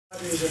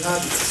These are not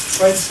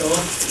quite so,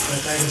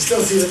 but I can still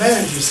see the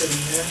manager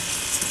sitting there.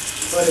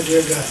 What a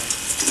dear guy.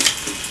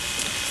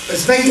 But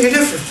it's making a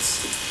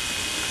difference.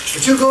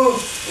 But you go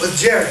with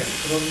Jerry,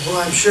 who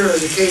I'm sure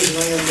is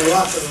occasionally in the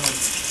locker room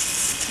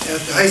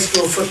at the high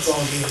school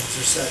football games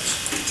or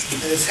such.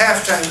 And it's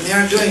halftime and they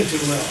aren't doing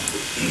too well.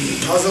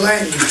 How's the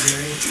language,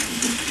 Jerry?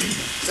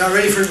 It's not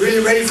really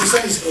ready for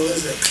Sunday school,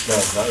 is it? No,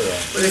 not at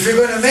all. But if you're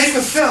going to make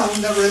a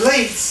film that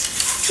relates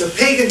to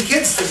pagan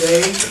kids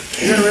today,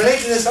 you're going to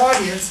relate to this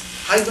audience,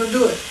 how are you going to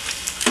do it?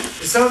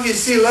 Did some of you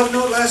see Love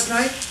Note last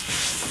night?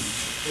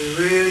 We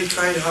really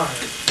tried hard.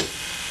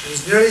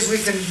 As nearly as we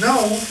can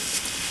know,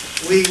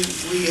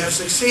 we have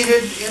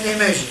succeeded in a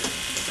measure.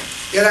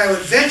 Yet I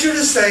would venture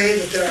to say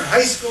that there are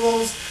high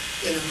schools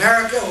in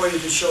America where you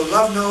could show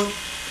Love Note,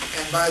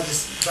 and by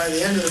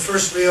the end of the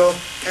first reel,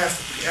 half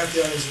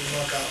the audience would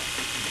walk out.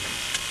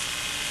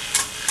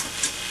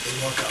 They'd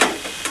walk out.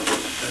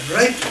 And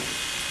right?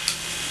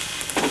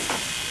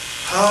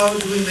 How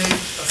do we make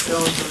a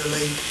film to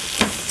relate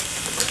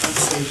to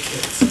unsaved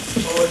kids?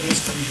 Oh, it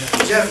needs to be done.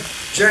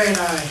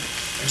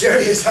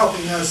 Jerry is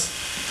helping us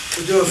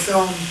to do a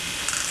film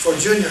for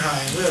junior high,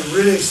 and we're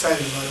really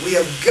excited about it. We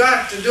have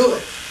got to do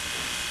it.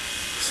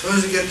 As soon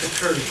as we get the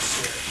courage,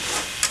 Jerry.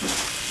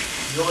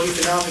 The old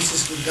economics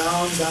just go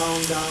down, down,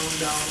 down,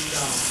 down,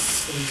 down.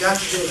 But we've got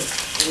to do it.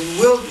 And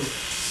we will do it.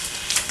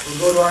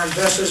 We'll go to our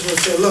investors and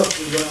we'll say, look,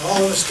 we're going to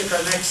all of us stick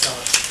our necks out.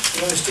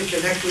 You want to stick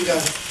your neck? We got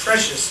a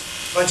precious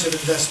bunch of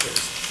investors.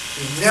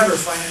 We've never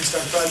financed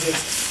our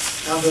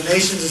projects. Now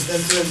donations has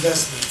been through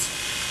investments.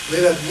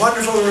 We've had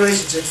wonderful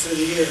relationships through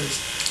the years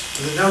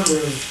with a number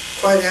of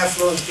quite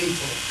affluent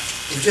people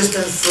who've just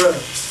been thrilled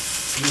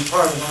to be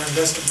part of our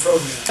investment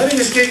program. Let me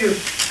just give you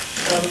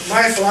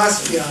my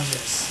philosophy on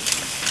this.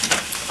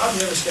 I've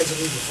never scheduled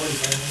me for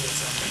 45 minutes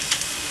on this.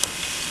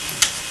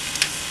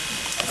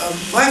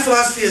 My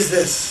philosophy is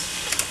this,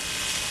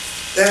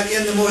 that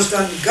in the most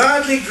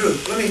ungodly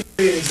group, let me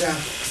give you an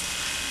example.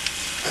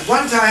 At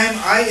one time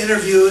I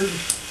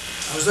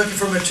was looking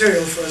for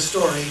material for a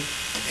story,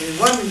 and in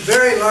one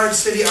very large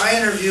city I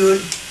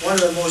interviewed one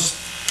of the most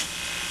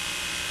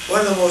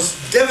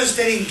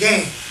devastating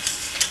gangs.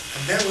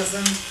 I met with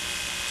them.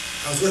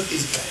 I was with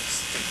these guys.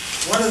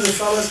 One of the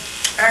fellas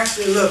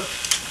actually looked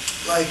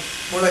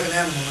more like an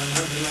animal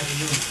than like a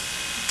human.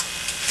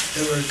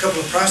 There were a couple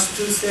of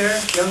prostitutes there,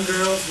 young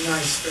girls,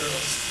 nice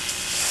girls.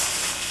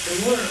 They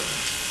were.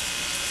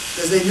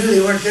 Because they knew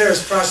they weren't there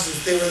as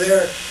prostitutes. They were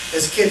there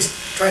as kids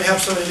trying to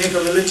help somebody make a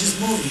religious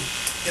movie.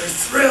 They were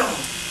thrilled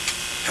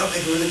to help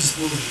make a religious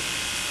movie.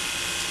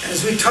 And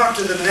as we talked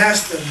to them and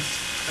asked them,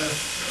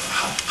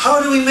 how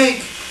do we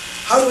make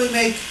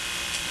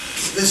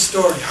this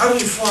story? How do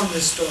we form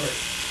this story?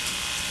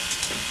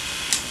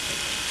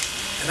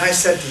 And I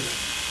said to them,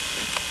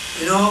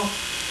 you know,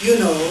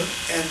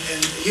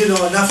 and you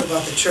know enough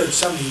about the church,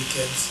 some of you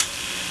kids,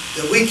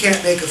 that we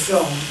can't make a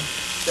film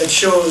that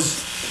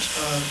shows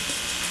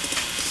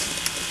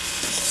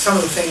some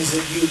of the things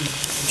that you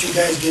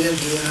guys get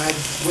into, and I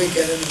wink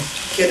at them and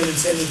kid them and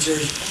say that you're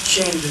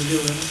ashamed of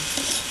doing,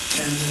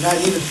 and not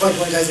even point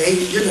to one guy and say, hey,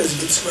 you're going to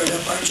get squared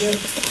up, aren't you?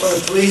 Or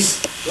the police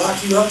lock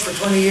you up for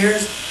 20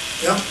 years?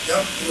 Yep,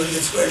 you're going to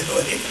get squared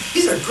away.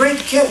 These are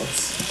great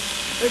kids.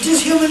 They're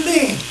just human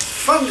beings,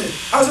 funded.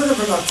 I was with them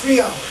for about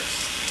 3 hours.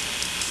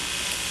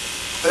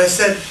 But I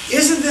said,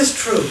 isn't this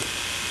true,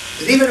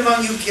 that even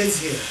among you kids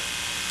here,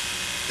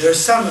 there are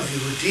some of you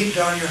who deep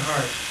down your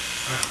heart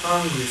are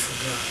hungry for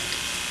God?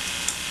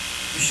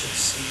 You should have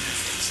seen their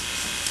faces.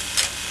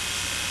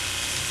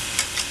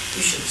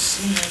 You should have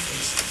seen their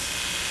faces.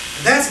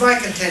 And that's my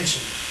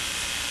contention,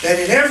 that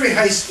in every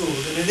high school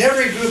and in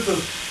every group of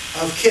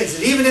kids,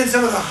 and even in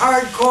some of the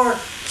hardcore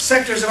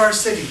sectors of our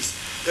cities,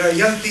 there are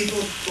young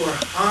people who are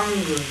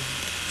hungry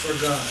for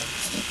God.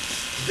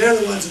 They're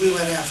the ones we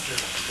went after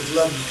with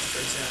Love Note,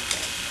 for example.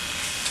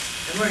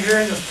 And we're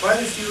hearing of quite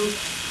a few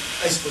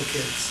high school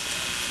kids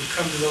who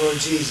come to the Lord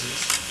Jesus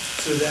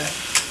through that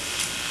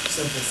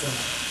simple film.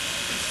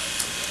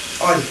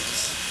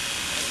 Audience.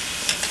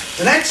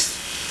 The next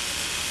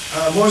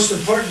most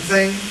important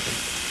thing,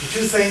 the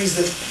two things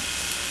the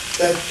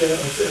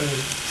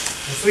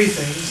three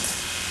things,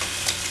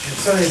 and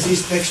sometimes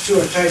these next two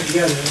are tied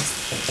together.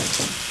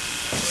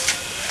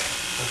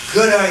 A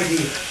good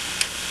idea.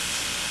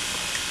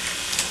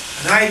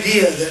 An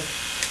idea that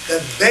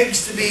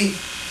begs to be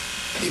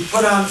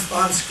put on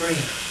screen.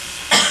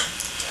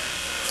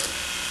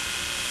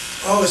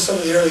 Always some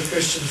of the early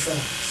Christian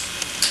films.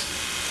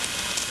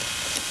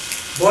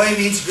 Boy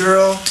meets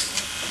girl,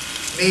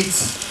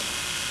 meets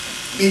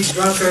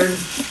drunkard,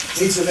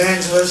 meets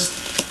evangelist.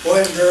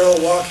 Boy and girl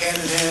walk hand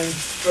in hand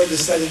toward the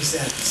setting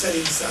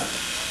sun.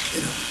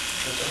 You know.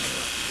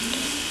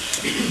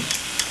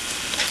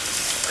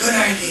 Good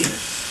ideas.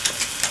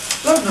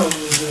 Love Note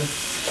was a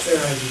fair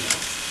idea.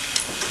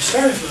 We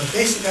started from a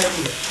basic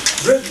idea,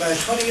 written by a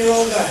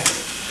 20-year-old guy,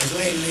 as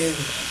Wayne may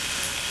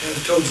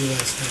have told you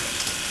last night.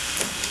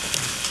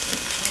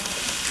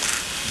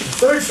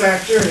 The third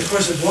factor, and of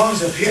course it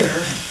belongs up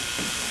here,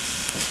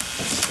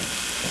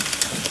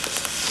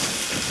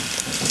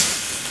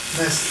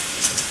 message.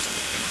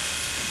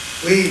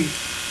 We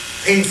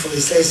painfully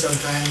say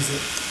sometimes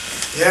that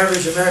the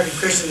average American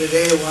Christian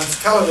today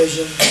wants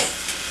television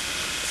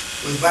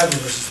with Bible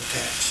verses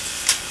attached.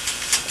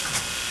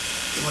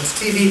 He wants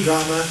TV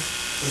drama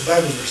with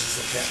Bible verses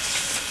attached.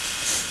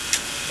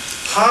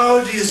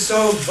 How do you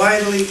so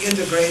vitally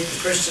integrate the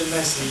Christian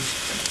message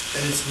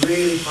that it's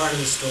really part of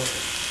the story?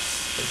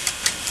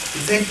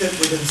 You think that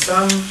within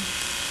some,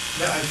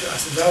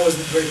 since I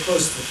wasn't very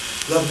close to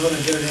Love, Known,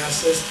 and Dared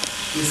Ask this,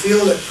 you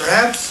feel that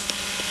perhaps,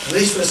 at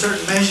least for a certain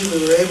measure,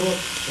 we were able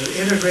to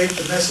integrate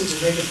the message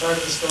and make it part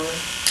of the story?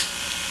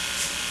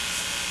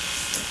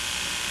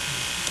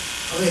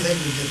 How do you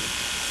think we did it?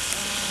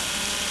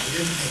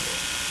 We didn't make it.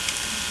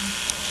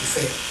 We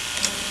failed.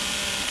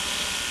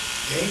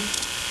 Okay?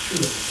 Two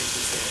of you think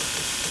we failed.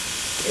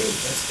 Okay,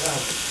 that's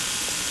valid.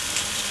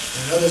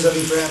 And others of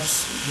you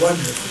perhaps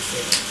wonder if we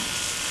failed.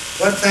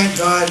 But thank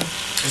God,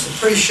 there's some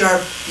pretty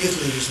sharp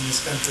youth leaders in this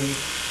country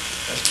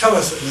that tell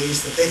us at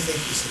least that they think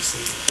we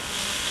succeeded.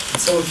 And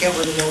so we can't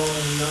let them all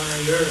and we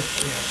honor your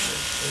reaction.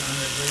 We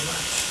honor it very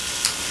much.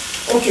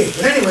 Okay,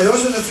 but anyway,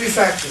 those are the three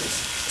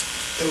factors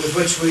with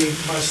which we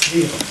must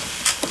deal.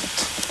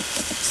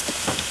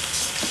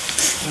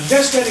 I'm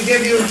just going to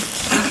give you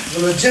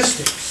the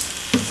logistics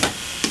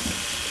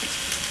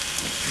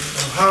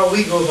of how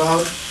we go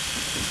about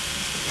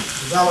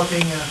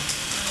developing a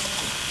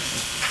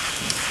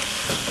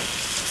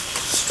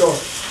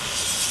story.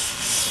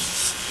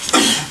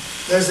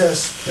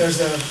 There's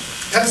a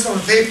pencil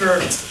and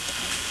paper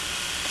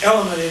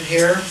element in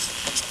here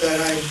that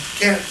I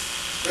can't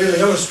really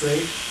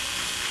illustrate,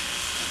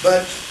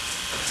 but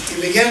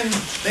you begin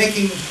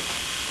making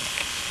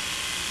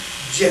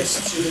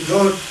gists. You can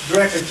go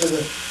directly to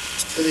the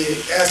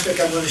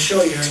aspect I'm going to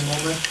show you here in a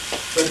moment,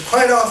 but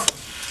quite often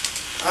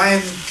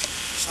I'm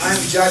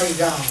jotting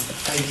down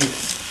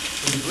ideas.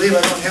 Would you believe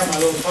I don't have my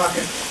little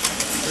pocket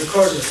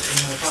recorder in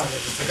my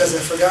pocket? It's because I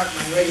forgot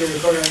my regular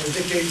recorder. I was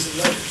dictating some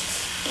letters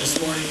this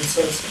morning, and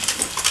so it's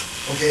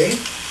okay.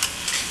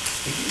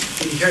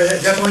 Can you hear that?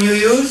 Is that the one you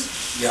use?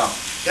 Yeah.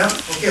 Yeah?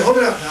 Okay, hold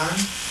it up, Don.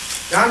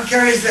 Don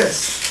carries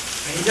this,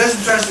 and he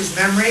doesn't trust his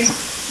memory,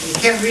 and he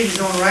can't read his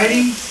own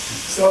writing,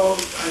 so,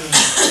 I don't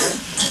know.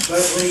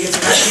 But when he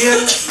gets an idea,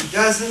 he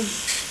doesn't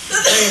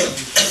fail.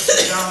 He puts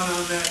it down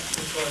on that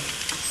recorder.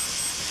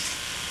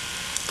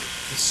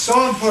 It's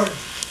so important.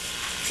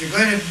 If you're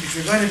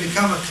going to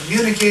become a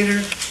communicator,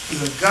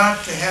 you've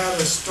got to have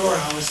a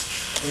storehouse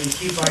where you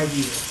keep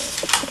ideas.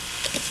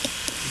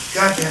 You've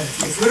got to have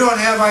it. If we don't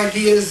have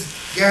ideas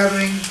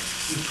gathering,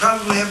 you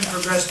probably haven't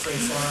progressed very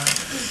far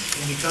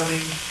in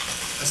becoming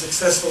a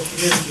successful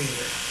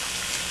communicator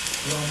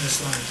along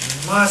this line. You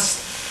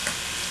must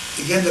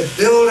begin to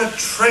build a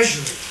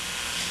treasury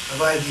of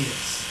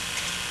ideas.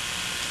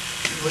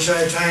 I wish I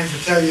had time to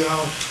tell you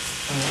how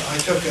I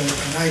took an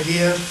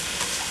idea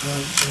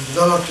and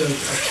developed a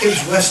kid's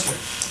western,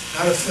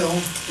 not a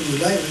film. We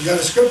got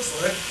a script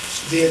for it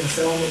to be in the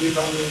film, but we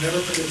probably would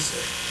never produce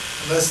it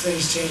unless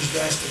things change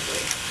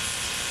drastically.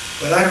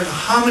 But I don't know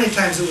how many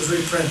times it was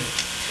reprinted.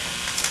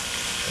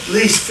 At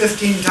least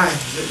 15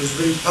 times it was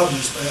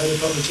republished by other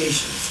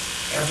publications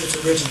after its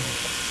original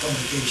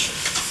publication,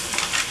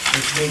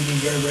 which made me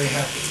very, very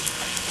happy.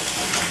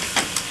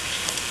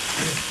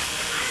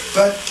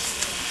 But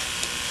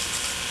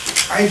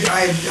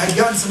I'd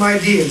gotten some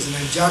ideas and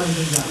I jotted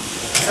them down.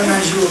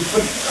 Sometimes you would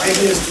put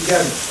ideas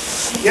together.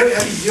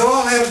 You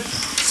all have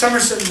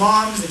Somerset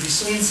Maugham. Have you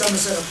seen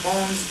Somerset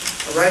Maugham's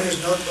A Writer's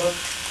Notebook?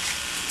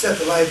 It's at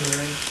the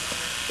library.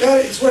 Yeah,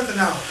 it's worth an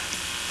hour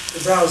to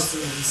browse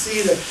through and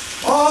see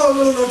all the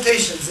little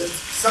notations that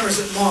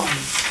Somerset Maugham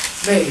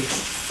made,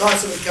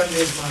 thoughts that would come to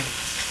his mind.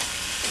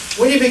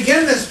 When you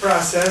begin this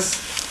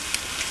process,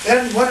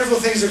 then wonderful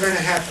things are going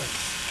to happen.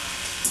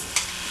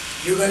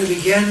 You're going to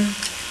begin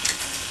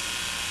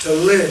to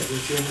live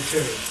with your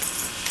material.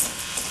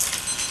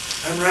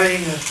 I'm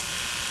writing a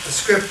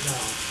script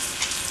now,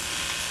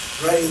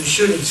 writing the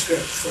shooting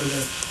script for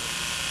the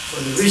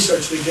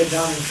research we did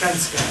down in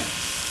Trent's Guy.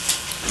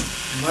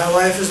 And my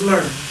wife has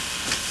learned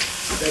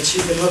that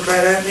she can look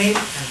right at me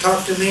and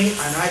talk to me,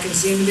 and I can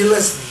seem to be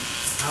listening.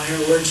 I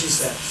hear a word she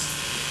says.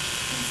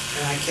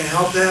 And I can't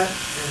help that,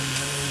 and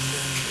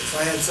if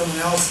I had someone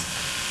else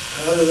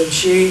other than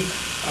she, if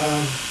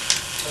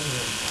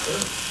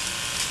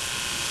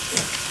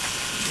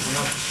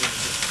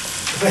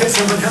I had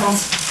someone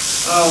else,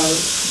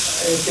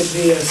 it could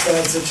be a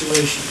sad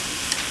situation.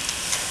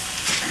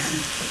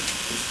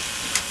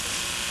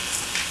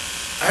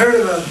 I heard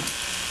of a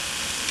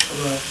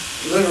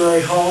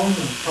literary home,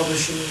 a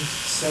publishing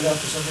setup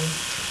or something,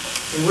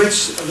 in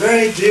which a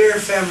very dear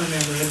family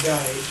member had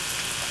died.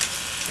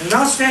 And an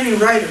outstanding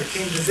writer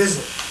came to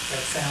visit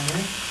that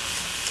family.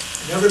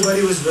 And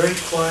everybody was very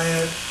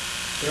quiet,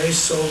 very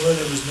sober.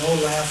 There was no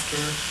laughter.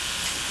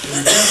 They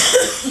were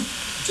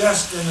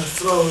just in the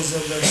throes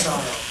of their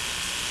sorrow.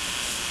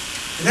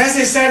 And as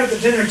they sat at the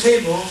dinner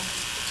table,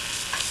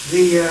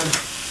 the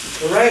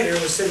writer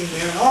was sitting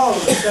there, and all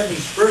of a sudden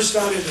he burst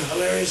out into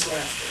hilarious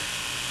laughter.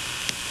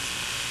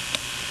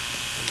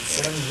 And the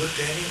family looked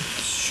at him and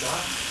was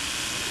shocked.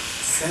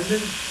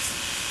 offended?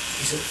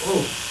 He said,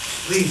 oh,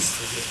 please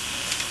forgive me.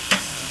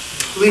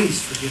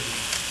 Please forgive me.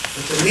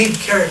 But the lead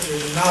character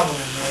in the novel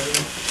I'm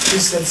writing, he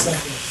said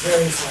something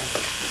very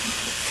funny.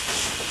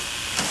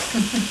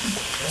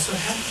 That's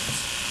what happens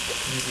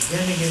when you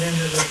begin to get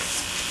into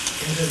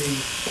the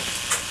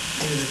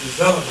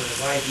development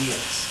of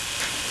ideas.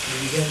 You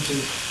begin to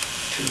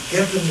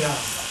get them down.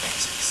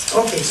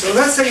 Okay, so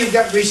let's say you've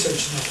got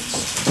research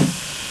notes.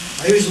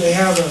 I usually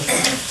have a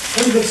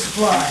pretty big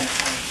supply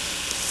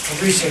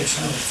of research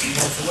notes,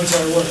 from which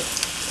I work.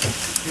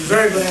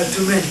 Invariably, I have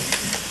too many.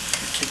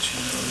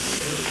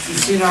 If you've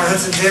seen our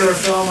Hudson Taylor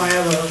film, I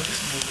have a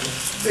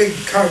big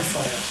card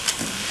file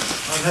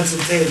on Hudson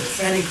Taylor.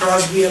 Fanny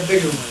Crosby, a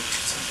bigger one.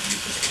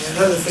 And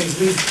other things.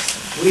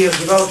 We have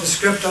developed a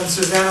script on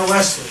Susanna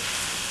Wesley.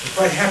 We're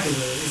quite happy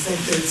with it. We think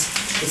that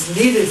it's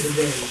needed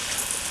today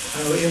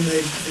in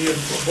the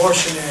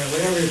abortion area,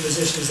 whatever your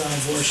position is on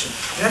abortion.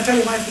 Can I tell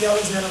you my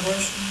theology on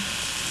abortion?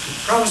 You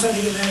promise not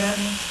to get mad at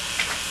me?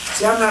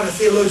 See, I'm not a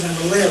theologian, I'm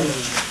a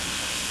layologian.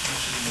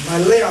 And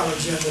my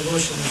layology on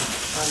abortion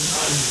on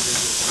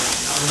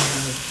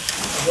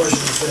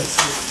abortion is this.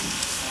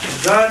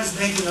 God is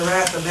making the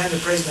wrath of men to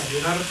praise men.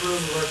 Do not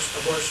approve of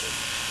abortion.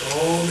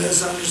 Don't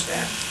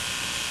misunderstand.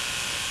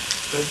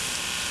 But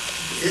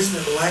isn't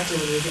it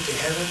likely when we get to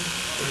heaven,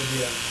 there will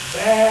be a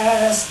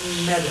vast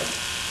meadow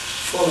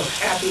full of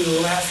happy,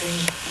 laughing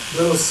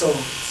little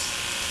souls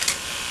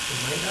who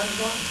might not have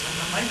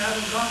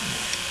gone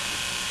there,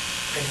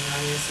 depending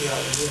on your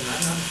theology, and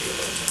I'm not a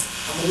theologian.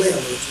 I'm a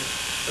layologian.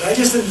 But I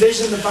just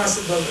envision the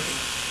possibility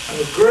of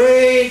a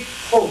great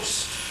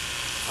host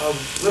of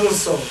little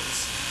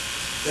souls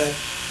that,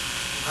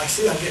 I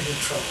see I'm getting in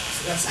trouble. I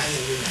forgot something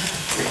to do.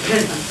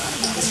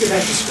 Let's get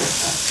back to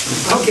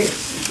script. Okay.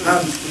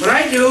 What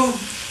I do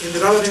in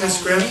developing a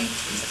script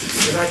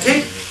is I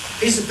take a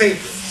piece of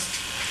paper.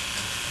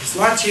 It's a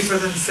lot cheaper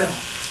than film.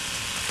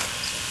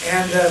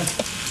 And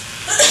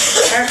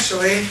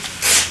actually,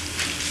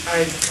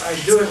 I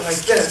do it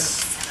like this,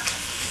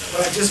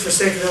 but just for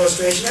sake of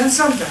illustration, and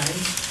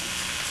sometimes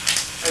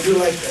I do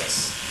like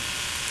this.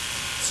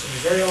 So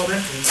it's very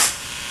elementary.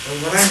 But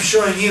what I'm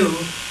showing you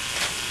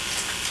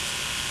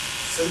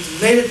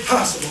made it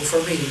possible for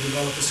me to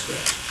develop a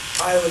script.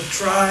 I would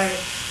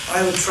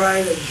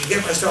try to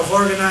get myself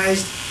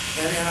organized,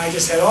 and I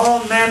just had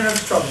all manner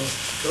of trouble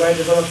till I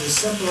developed this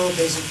simple little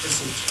basic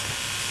procedure.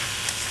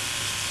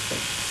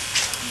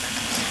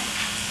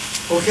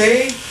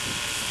 Okay,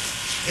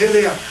 here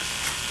they are.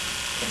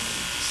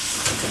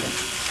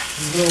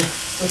 Little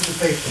slips of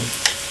paper.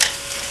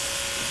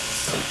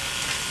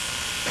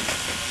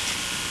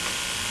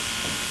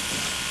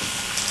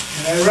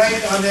 And I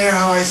write on there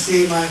how I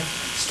see my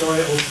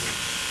story opening.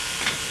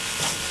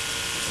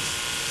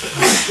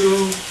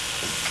 True.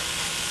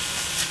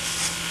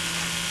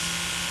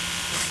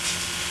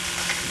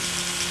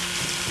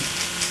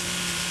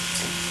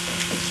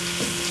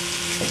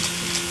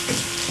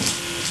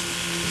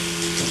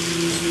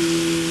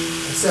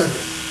 Etc. A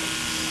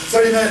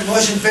 30-minute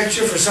motion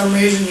picture, for some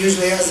reason,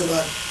 usually has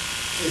about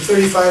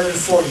 35 and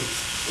 40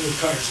 little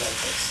cards like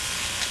this.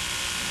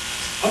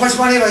 How much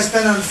money have I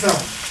spent on film?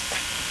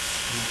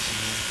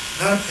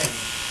 Not a penny.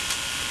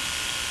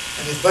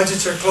 And if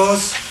budgets are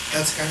close,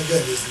 that's kind of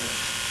good, isn't it?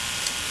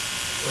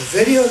 With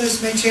video, this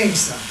may change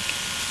some,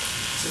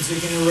 since we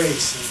can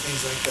erase and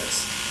things like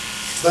this.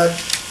 But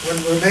when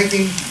we're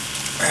making,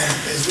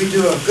 as we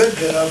do a good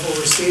bit of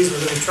overseas, we're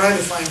going to try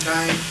to find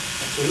time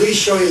to at least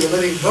show you the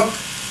living book,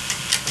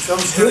 a film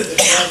strip that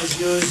God has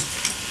used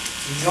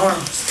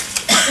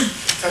enormously.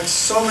 It touched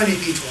so many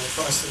people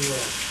across the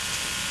world.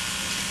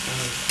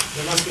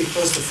 There must be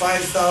close to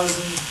 5,000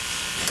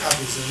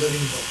 copies of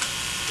Living Book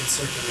in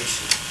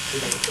circulation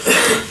today.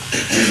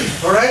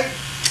 All right,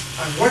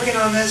 I'm working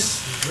on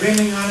this,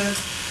 dreaming on it.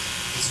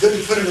 It's good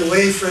to put it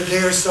away for a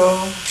day or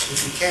so,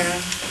 if you can.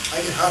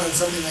 I get hot on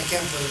something, I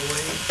can't put it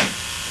away.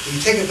 But you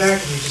take it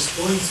back and you're just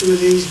going through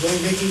these,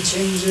 making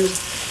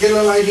changes, get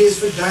little ideas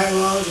for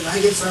dialogue, and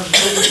I get some,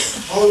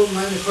 all of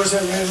them, and of course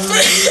I write them on the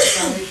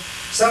side.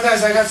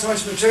 Sometimes I got so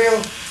much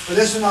material, for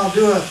this one I'll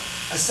do a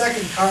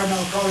second card and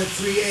I'll call it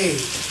 3A.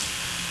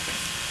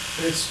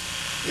 But it's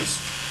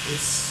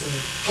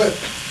clipped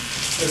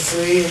for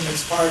 3 and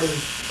it's part of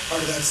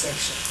that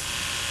section.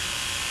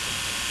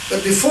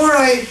 But before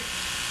I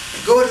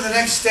go to the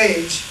next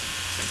stage,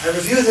 I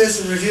review this,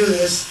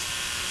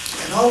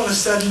 and all of a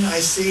sudden I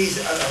see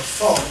a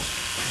fault,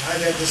 and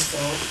I've had this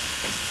fault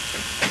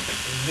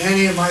in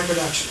many of my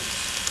productions.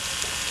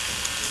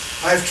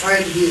 I've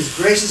tried to be as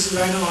gracious as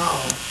I know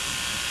how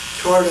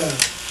toward a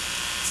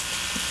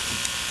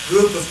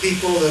group of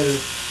people that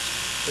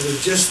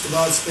have just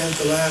about spent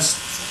the last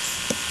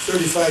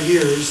 35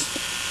 years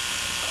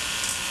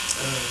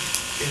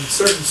in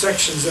certain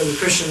sections of the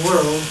Christian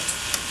world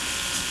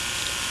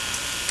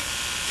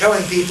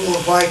telling people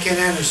why Ken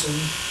Anderson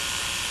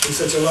is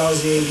such a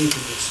lousy AV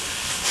producer.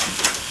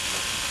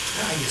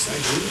 I guess I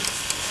do.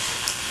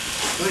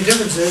 The only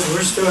difference is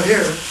we're still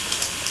here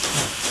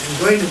and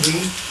going to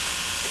be.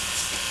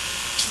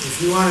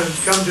 If you want to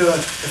come to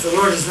if the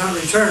Lord has not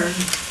returned,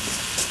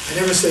 I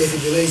never say if he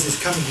delays his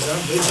coming, because I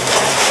don't believe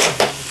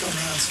he'll come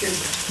around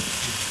schedule.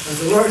 If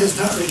the Lord has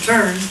not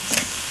returned,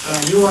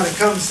 you want to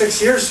come 6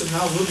 years from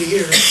now, we'll be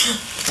here.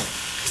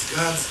 Because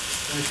God's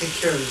going to take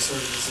care of this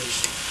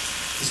organization.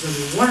 There's going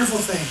to be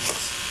wonderful things.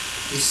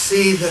 You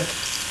see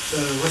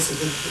what's the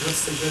good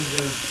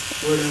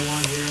word I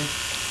want here?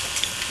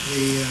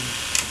 The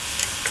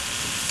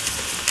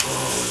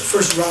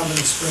first robin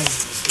of spring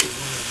is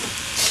one of them.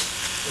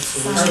 What's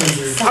the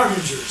word?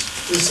 Harbingers.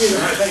 We see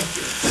that. Thank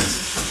you.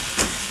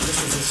 This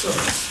is a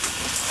source.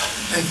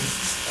 Thank you.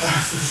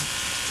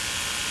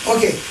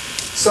 Okay,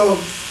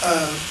 so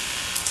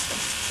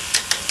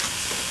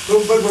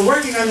but we're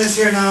working on this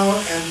here now,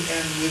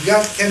 and we've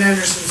got Ken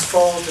Anderson's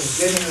fault of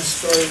getting a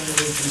story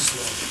underway too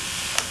slowly.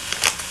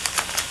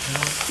 You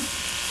know,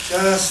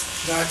 just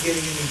not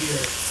getting into gear.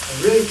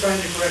 I'm really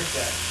trying to correct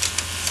that.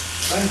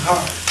 I'm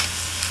hard.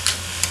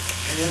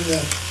 And in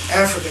the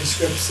African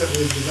scripts that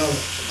we've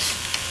developed,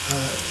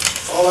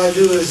 all I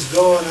do is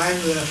go and I'm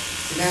the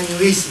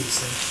Emmanuises,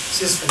 and it's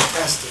just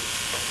fantastic.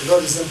 To go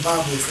to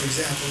Zimbabwe, for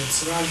example, and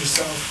surround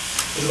yourself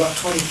with about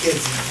 20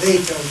 kids, and they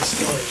tell the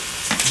story.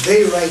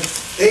 They write,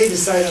 they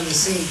decide on the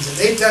scenes, and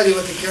they tell you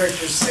what the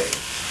characters say.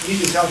 And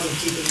you just help them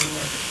keep it in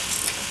order.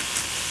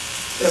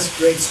 That's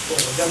great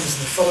sport. I've done this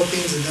in the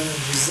Philippines, I've done it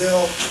in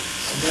Brazil,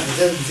 I've done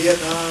it in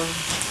Vietnam,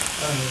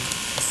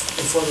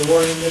 before the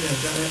war ended,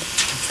 I've done it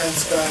in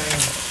Transky,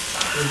 and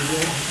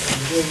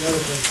we're doing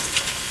other places.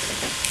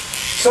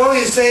 So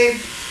you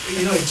say,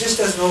 you know, it just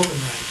doesn't open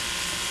right.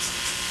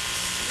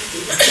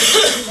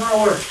 It's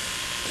more work.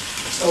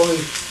 So we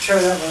tear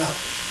that one up.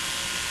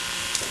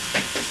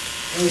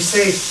 And we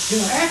say, you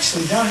know,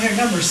 actually down here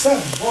number 7,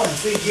 boy,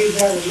 if we gave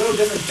that a little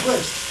different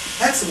twist,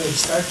 that's the way to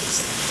start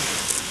this thing.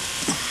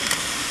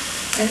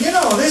 And you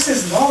know, this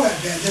isn't all that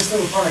bad, this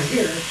little part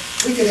here.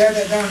 We could add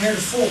that down here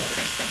to 4.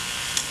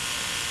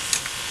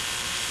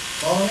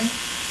 Follow me?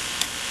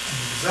 And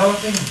you're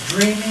developing and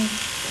dreaming,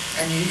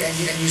 and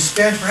you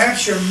spend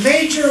perhaps your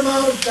major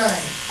amount of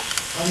time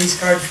on these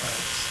card files.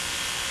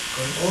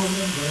 Going over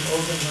them, going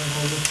over them, going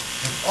over them.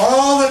 And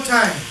all the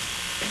time,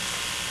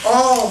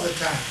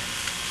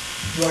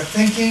 you are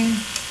thinking,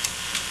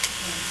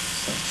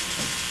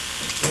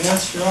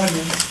 yes, your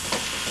audience,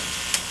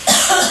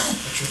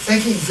 but you're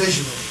thinking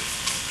visually.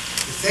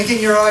 You're thinking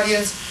your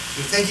audience,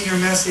 you're thinking your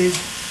message,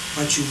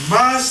 but you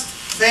must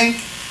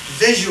think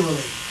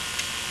visually.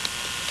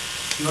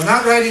 You are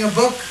not writing a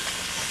book,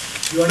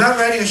 you are not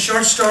writing a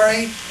short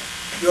story,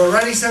 you are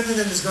writing something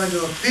that is going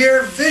to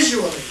appear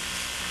visually.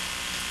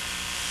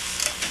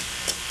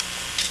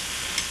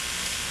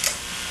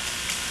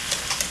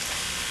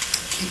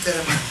 Keep that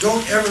in mind.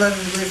 Don't ever let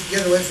it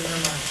get away from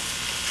your mind.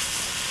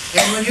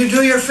 And when you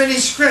do your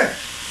finished script,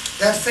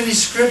 that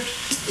finished script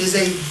is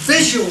a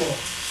visual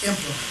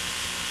implement.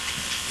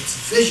 It's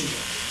visual.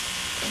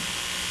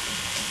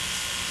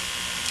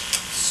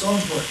 So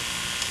important.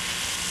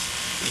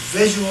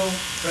 Visual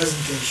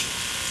presentation.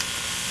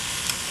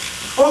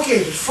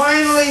 Okay, but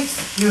finally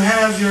you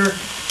have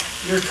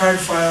your card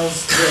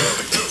files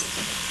ready.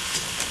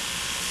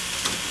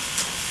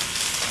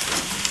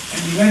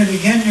 And you're going to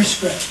begin your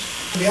script.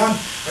 Beyond,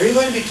 are you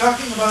going to be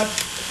talking about...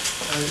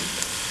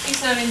 He's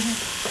not in here.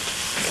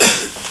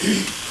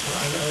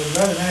 I would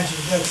rather imagine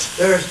that.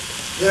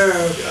 There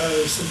are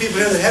some people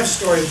here that have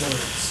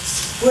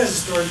storyboards. Who has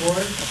a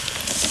storyboard?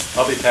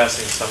 I'll be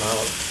passing some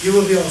out. You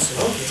will be also.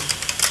 Okay.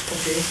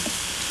 Okay.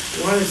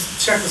 You want to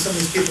check with some of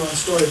these people on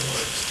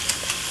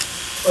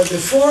storyboards. But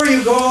before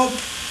you go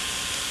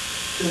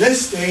to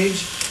this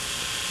stage,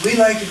 we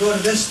like to go to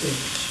this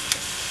stage.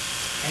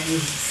 And you've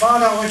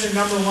found out what your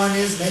number 1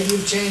 is. Maybe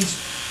you've changed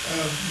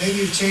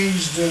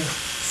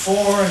 4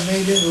 and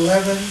made it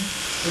 11.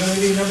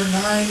 Maybe number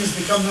 9 has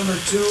become number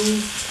 2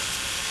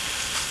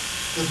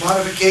 with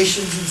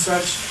modifications and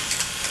such.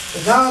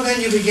 But now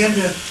then you begin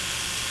to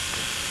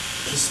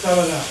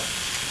spell it out.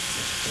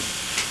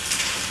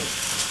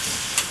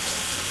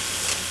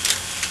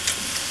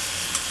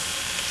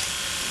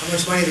 How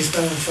much money do you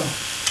spend on film?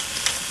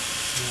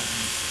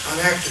 On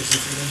actors,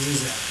 if you're going to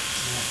use that.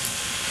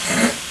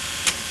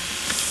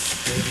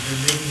 Have you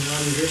been making an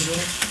audiovisual?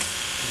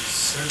 You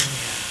certainly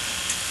have.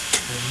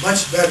 And a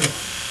much better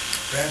one,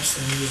 perhaps,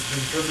 than you've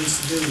been privileged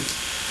to do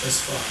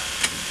thus far.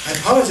 I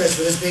apologize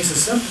for this being so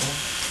simple,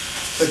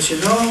 but you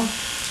know,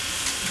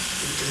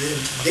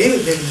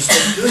 David made a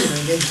mistake too. He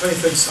made the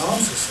 23rd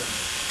Psalm so simple.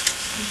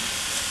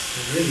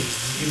 It really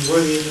is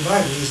worthy of the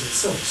Bible, isn't it?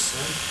 So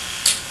simple.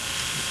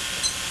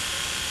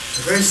 It's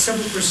a very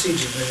simple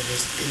procedure, but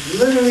it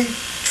literally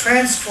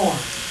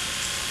transformed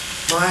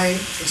my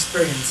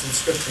experience in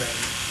script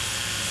writing.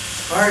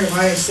 Am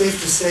I safe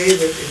to say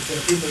that if there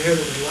are people here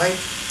that would like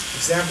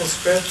example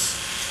scripts,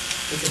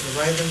 we can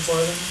provide them for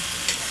them?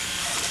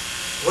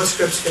 What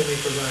scripts can we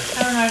provide?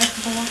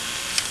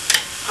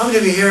 How many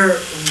of you here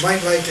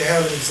might like to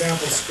have an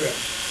example script?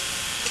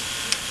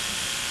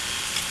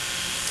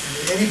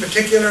 And any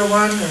particular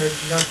one or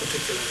not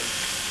particular?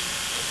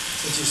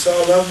 Since you saw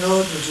Love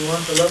Note, would you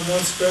want the Love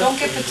Note script? Don't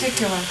get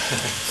particular.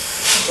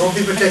 Don't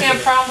be I particular.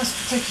 can't promise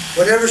particular.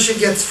 Whatever she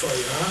gets for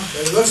you, huh?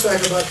 But it looks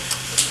like about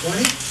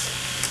 20?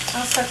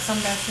 I'll set some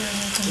back here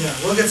and we can. Yeah,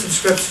 we'll get some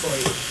scripts for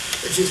you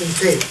that you can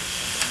take.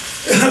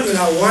 But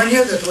I'll warn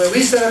you that the way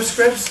we set up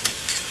scripts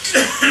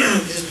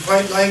isn't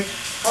quite like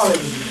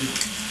Hollywood would do.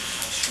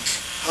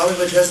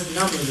 Hollywood doesn't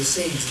number the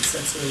scenes, it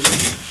sets their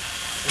reason.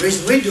 The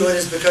reason we do it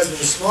is because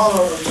we're a smaller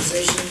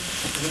organization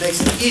and it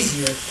makes it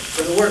easier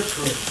for the work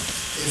crew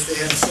if they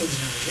have scenes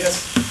numbered.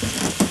 Yes?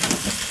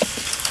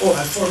 Oh,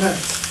 I have 4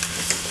 minutes.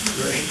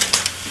 Great.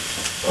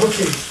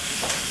 Okay.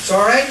 It's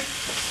all right?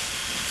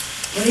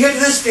 When you get to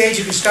this stage,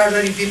 you can start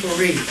letting people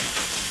read.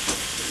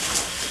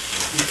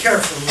 Be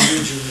careful when you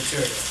read your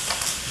material.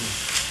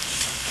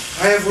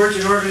 I have worked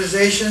in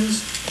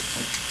organizations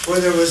where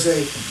there was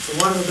for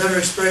want of a better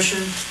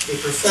expression, a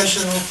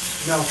professional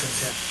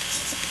malcontent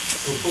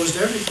who opposed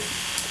everything.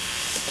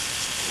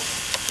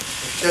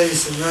 I'll tell you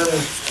some rather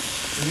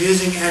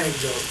amusing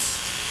anecdotes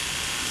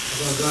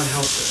about God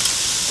helped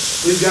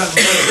us. We've gotten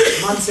letters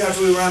months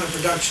after we were on a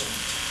production.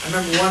 I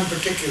remember one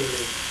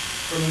particularly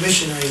from a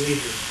missionary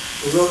leader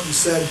who wrote and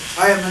said,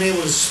 I have been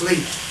able to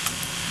sleep.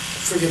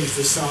 Forgive me if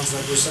this sounds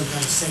like we're some kind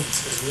of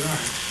saints, because we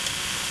aren't.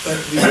 But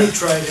we do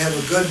try to have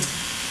a good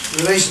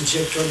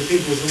relationship toward the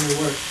people with whom we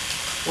work.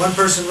 One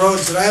person wrote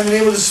and said, I haven't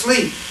been able to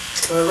sleep,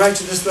 so I write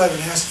you this letter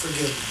and ask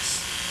forgiveness.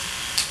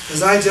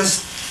 Because I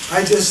just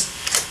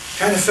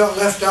kind of felt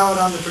left out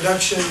on the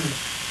production,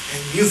 and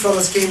you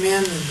fellas came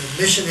in, and the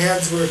mission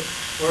heads were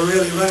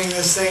really running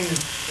this thing,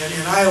 and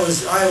I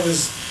was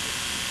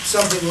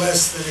something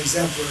less than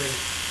exemplary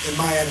in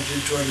my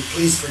attitude toward you.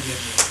 Please forgive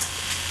me.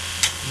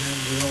 And then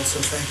we also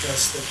thank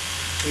us that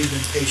we've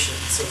been patient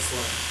and so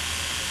forth.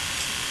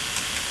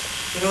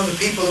 You know, the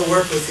people that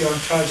work with you on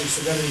projects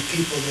are going to be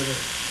people that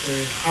are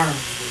in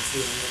harmony with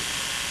you.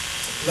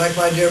 Like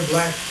my dear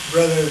black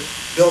brother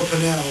Bill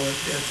Pinnell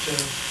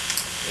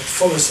at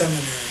Fuller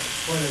Seminary.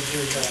 What a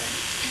dear guy.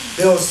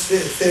 Bill's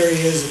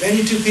theory is if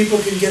any 2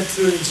 people can get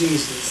through to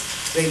Jesus,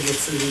 they can get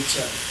through to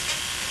each other.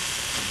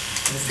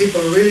 And if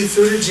people are really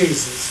through to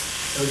Jesus,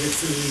 they'll get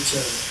through to each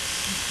other.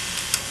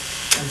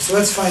 And so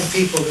let's find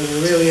people that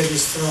are really at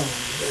His throne,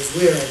 as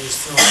we are at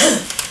His throne.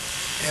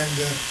 And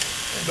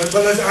but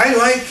I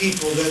like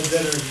people that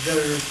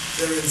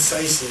are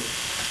incisive.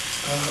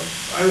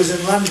 I was in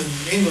London,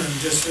 England,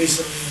 just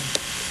recently,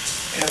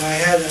 and I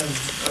had a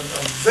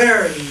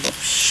very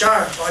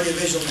sharp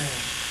audiovisual man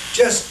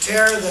just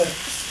tear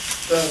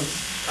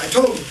I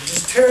told him,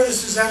 just tear the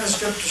Susanna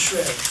script to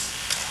shreds.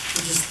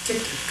 He just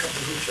kicked it a couple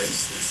of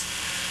places.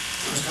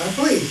 I was kind of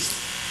pleased.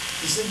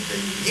 He said,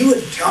 he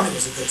wouldn't tell me it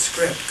was a good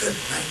script. Good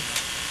night.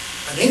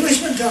 An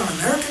Englishman tell an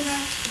American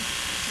that?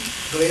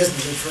 But he isn't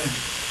a good friend.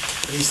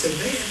 But he said,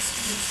 hey,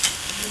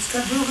 it's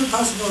got real good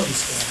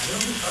possibilities, guy.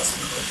 Real good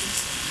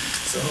possibilities.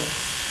 So,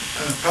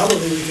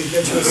 probably we could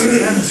get you a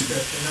Susanna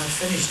script. They're not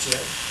finished yet.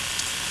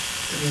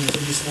 I mean,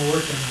 there'll be some more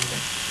work done on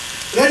it.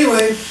 But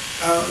anyway,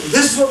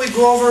 this is what we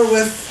go over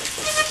with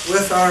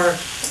our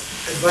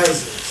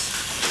advisors.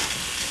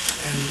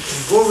 And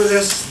go over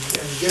this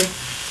and give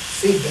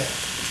feedback.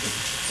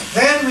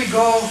 Then we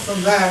go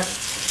from that.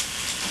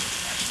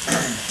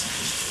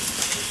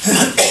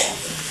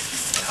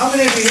 How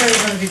many of you here are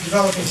going to be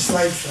developing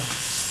slide films?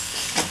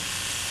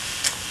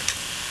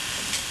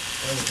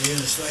 Well,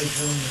 the slide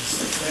film is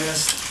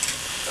fast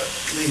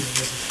leaving,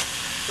 isn't it?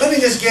 Let me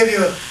just give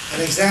you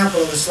an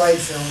example of a slide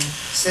film,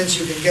 since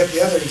you can get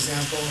the other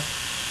example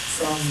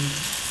from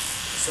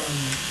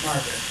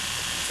Margaret.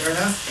 Fair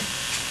enough?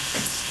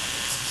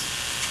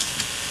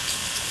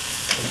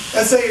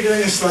 Let's say you're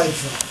doing a slide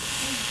film.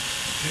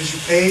 Here's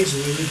your page,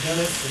 we've done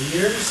it for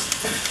years.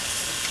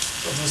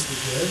 So it must be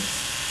good.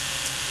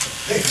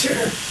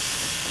 Picture,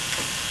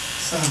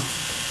 sound.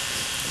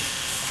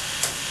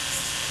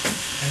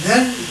 And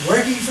then,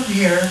 working from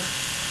here,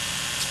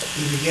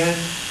 we begin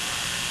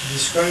to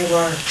describe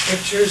our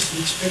pictures,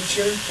 each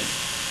picture.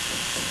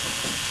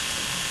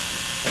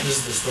 This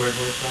is the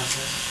storyboard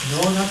process? No,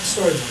 not the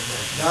storyboard.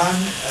 Don,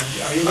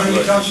 are you going to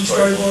be talking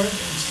storyboard?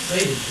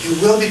 You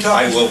will be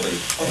talking? I will be.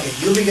 Okay,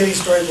 you'll be getting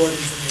storyboard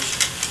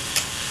information.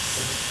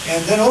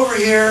 And then over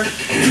here,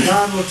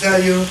 Don will tell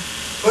you,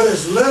 put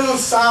as little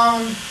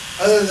sound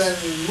other than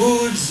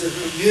moods,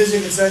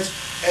 music and such,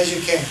 as you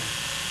can.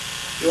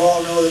 You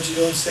all know that you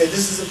don't say,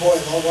 this is a boy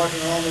walking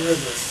along the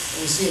river. And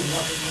we see him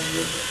walking along the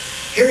river.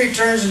 Here he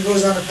turns and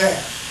goes on a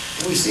path.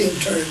 And we see him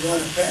turn and go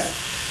on a path.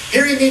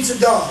 Here he meets a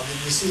dog, and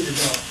we see the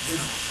dog, you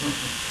know.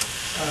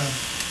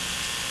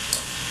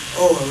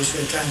 I wish we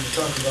had time to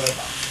talk about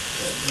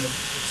the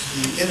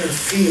inner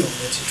feel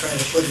that you try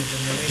to put into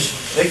narration.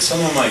 Take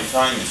some of my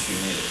time if you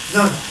need it.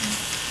 No,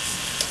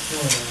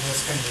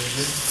 that's kind of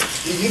good.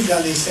 You've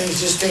done these things,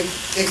 just take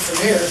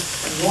from here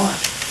and go on.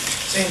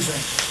 Same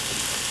thing.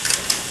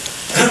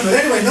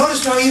 But anyway,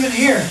 notice now even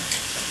here,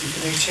 you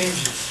can make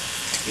changes.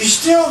 You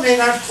still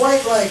may not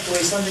quite like the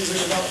way some things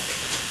are developed.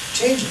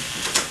 Change it.